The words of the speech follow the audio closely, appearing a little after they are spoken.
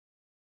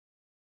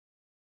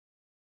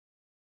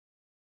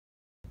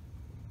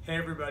Hey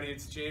everybody,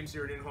 it's James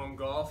here at InHome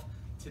Golf.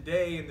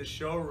 Today in the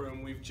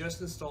showroom, we've just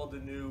installed a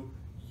new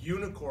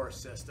UNEEKOR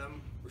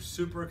system. We're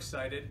super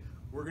excited.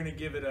 We're going to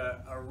give it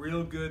a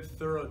real good,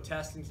 thorough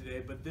testing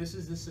today, but this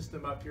is the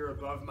system up here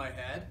above my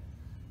head.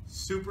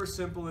 Super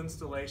simple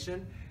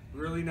installation,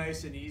 really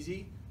nice and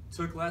easy.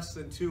 Took less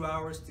than 2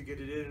 hours to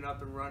get it in and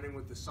up and running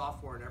with the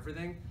software and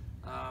everything.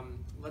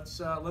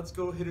 Let's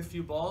go hit a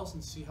few balls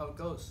and see how it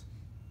goes.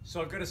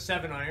 So I've got a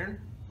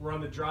 7-iron. We're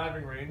on the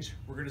driving range.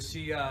 We're going to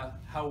see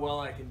how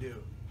well I can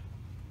do.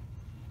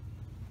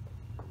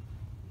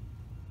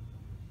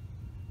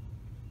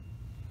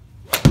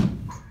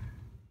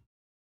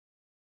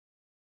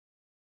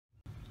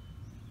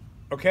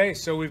 Okay,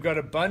 so we've got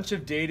a bunch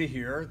of data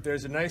here.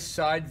 There's a nice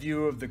side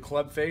view of the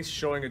club face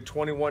showing a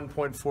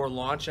 21.4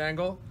 launch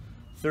angle,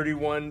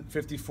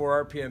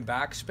 3154 RPM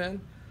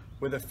backspin,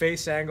 with a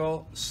face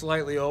angle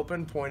slightly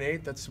open,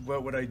 0.8. That's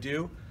what I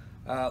do.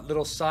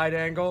 Little side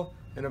angle,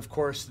 and of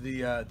course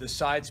the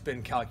side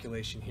spin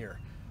calculation here.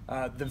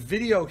 The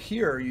video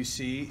here you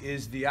see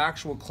is the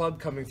actual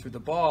club coming through the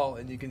ball,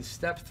 and you can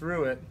step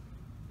through it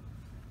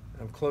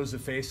and close the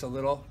face a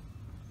little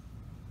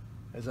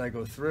as I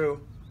go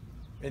through.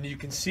 And you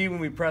can see when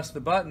we press the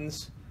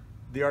buttons,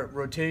 the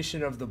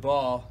rotation of the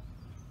ball,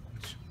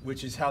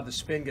 which is how the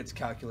spin gets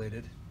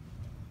calculated.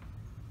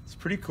 It's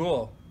pretty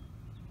cool.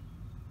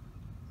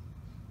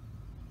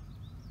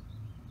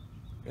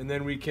 And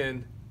then we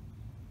can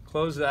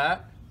close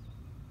that,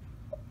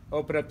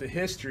 open up the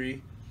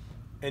history,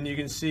 and you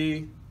can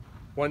see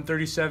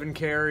 137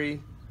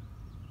 carry,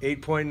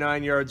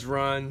 8.9 yards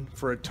run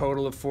for a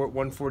total of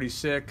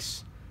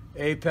 146,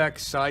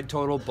 apex, side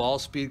total, ball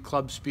speed,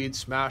 club speed,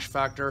 smash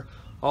factor,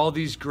 all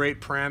these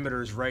great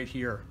parameters right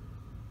here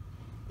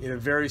in a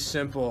very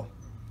simple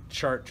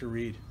chart to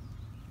read.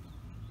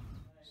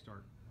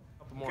 Start.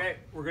 Okay,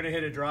 we're going to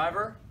hit a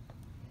driver,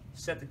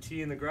 set the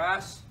tee in the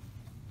grass,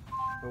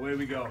 away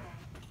we go.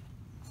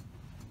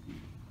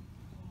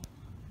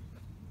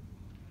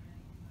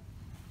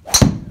 A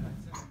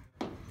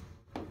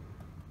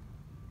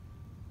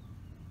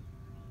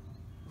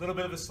little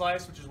bit of a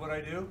slice, which is what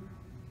I do.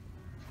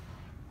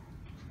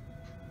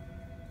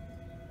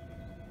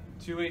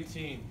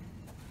 218.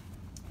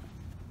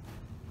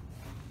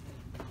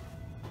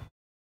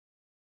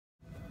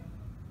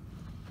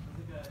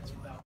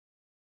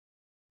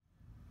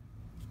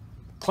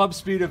 Club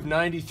speed of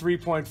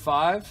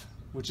 93.5,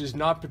 which is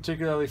not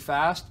particularly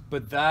fast,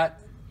 but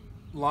that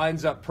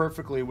lines up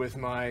perfectly with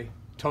my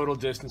total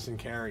distance and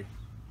carry.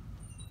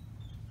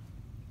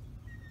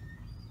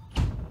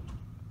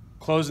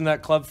 Closing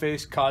that club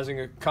face,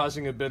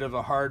 causing a bit of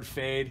a hard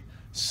fade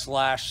 /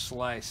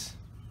 slice.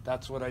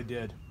 That's what I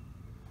did.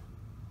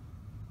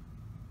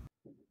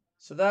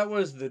 So that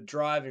was the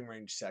driving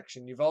range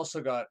section. You've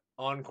also got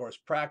on-course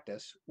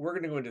practice. We're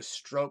going to go into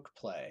stroke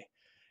play,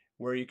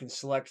 where you can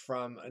select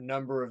from a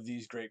number of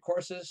these great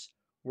courses.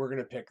 We're going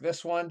to pick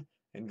this one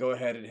and go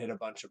ahead and hit a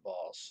bunch of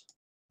balls.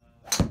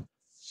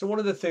 So one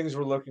of the things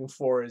we're looking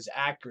for is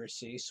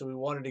accuracy. So we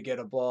wanted to get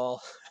a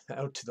ball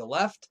out to the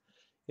left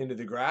into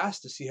the grass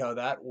to see how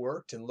that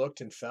worked and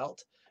looked and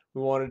felt.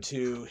 We wanted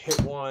to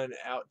hit one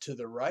out to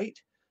the right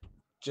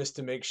just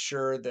to make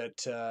sure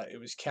that it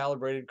was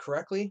calibrated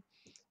correctly.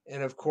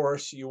 And of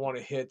course, you want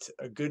to hit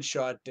a good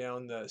shot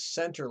down the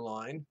center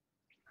line,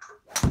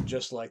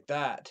 just like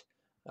that.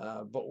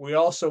 But we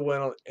also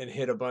went and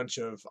hit a bunch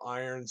of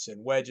irons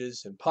and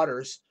wedges and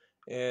putters,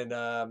 and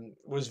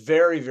was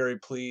very, very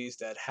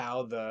pleased at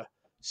how the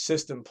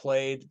system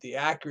played, the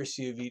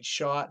accuracy of each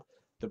shot,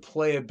 the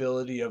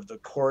playability of the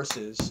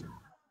courses,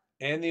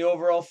 and the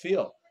overall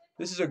feel.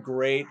 This is a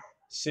great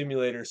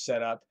simulator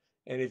setup,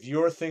 and if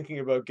you're thinking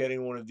about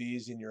getting one of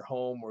these in your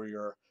home or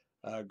your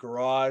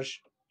garage,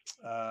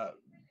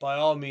 by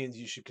all means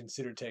you should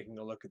consider taking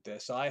a look at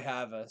this. I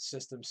have a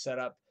system set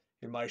up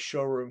in my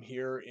showroom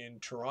here in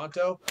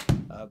Toronto.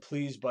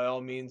 Please, by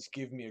all means,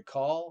 give me a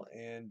call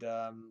and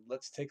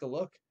let's take a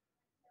look.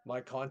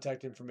 My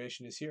contact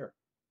information is here.